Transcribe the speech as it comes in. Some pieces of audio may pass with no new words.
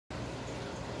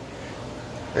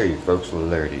Hey folks,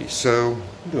 Larry. So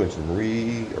I'm doing some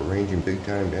rearranging big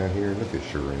time down here in the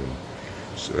Fisher room.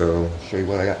 So show you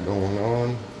what I got going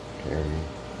on and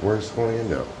where it's going to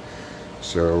end up.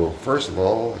 So first of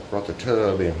all, I brought the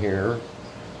tub in here,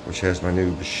 which has my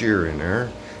new Bashir in there.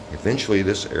 Eventually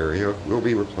this area will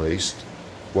be replaced.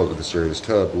 Well, this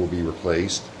tub will be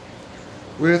replaced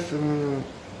with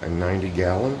a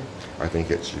 90-gallon. I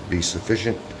think it should be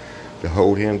sufficient to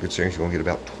hold him, considering he's going to get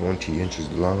about 20 inches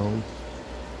long.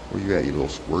 Where you at, you little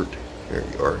squirt? There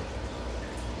you are.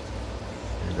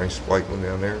 Nice white one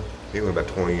down there. He went about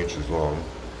 20 inches long.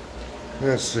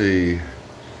 Let's see.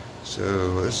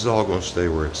 So this is all going to stay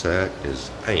where it's at.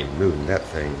 I ain't moving that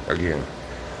thing again.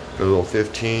 The little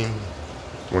 15.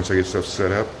 Once I get stuff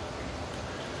set up,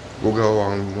 we'll go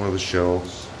on one of the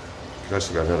shelves. I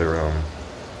still got another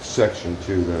section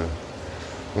to the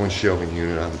one shelving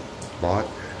unit I bought.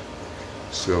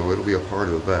 So it'll be a part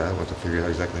of that once I figure out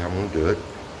exactly how I'm going to do it.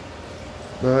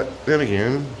 But then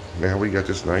again, now we got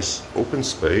this nice open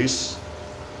space,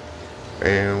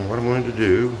 and what I'm going to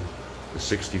do, the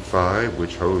 65,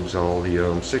 which holds all the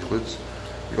cichlids,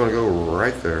 is going to go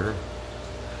right there.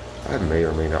 I may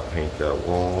or may not paint that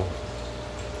wall,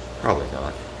 probably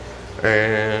not.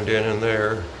 And then in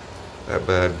there, that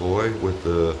bad boy with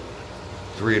the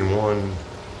 3-in-1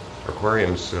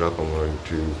 aquarium set up, I'm going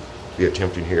to be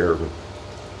attempting here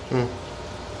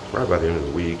right by the end of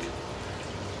the week.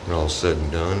 When all said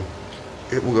and done,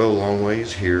 it will go a long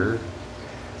ways here.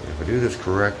 If I do this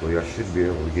correctly, I should be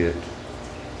able to get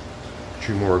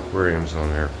 2 more aquariums on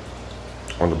there,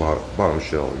 on the bottom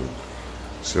shelving.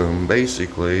 So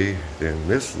basically, then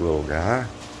this little guy,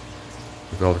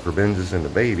 with all the crabenzas and the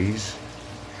babies,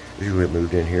 is going to get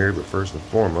moved in here. But first and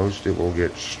foremost, it will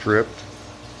get stripped,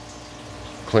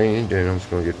 cleaned, and I'm just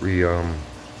going to get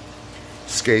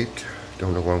scaped.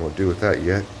 Don't know what I'm going to do with that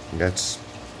yet. And that's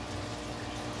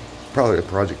probably a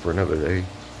project for another day.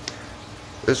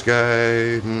 This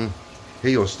guy,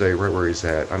 he'll stay right where he's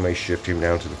at. I may shift him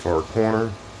down to the far corner,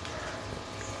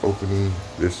 opening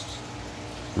this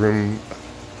room,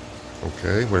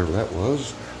 okay, whatever that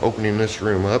was, opening this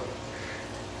room up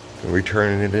and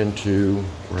returning it into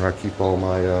where I keep all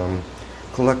my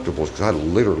collectibles, because I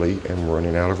literally am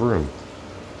running out of room.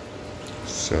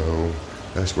 So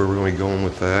that's where we're going to be going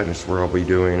with that, and it's where I'll be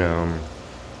doing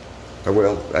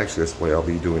well, actually that's the way I'll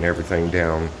be doing everything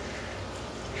down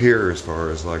here as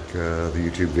far as like the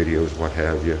YouTube videos, what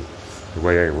have you. The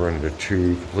way I run into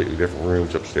 2 completely different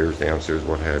rooms, upstairs, downstairs,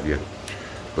 what have you.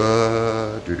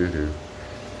 But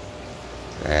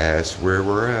that's where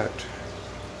we're at.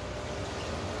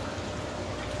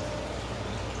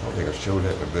 I don't think I've showed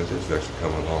that in a bit. This is actually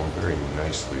coming along very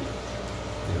nicely.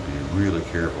 You have to be really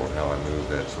careful on how I move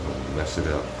that so I don't mess it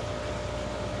up.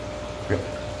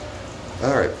 Yep.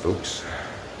 Alright folks,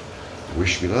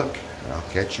 wish me luck, and I'll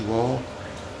catch you all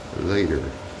later.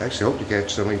 Actually, I hope to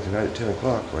catch somebody tonight at 10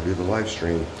 o'clock when I do the live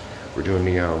stream. We're doing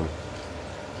the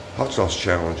hot sauce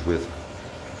challenge with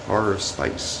Heart of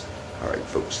Spice. Alright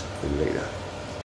folks, later.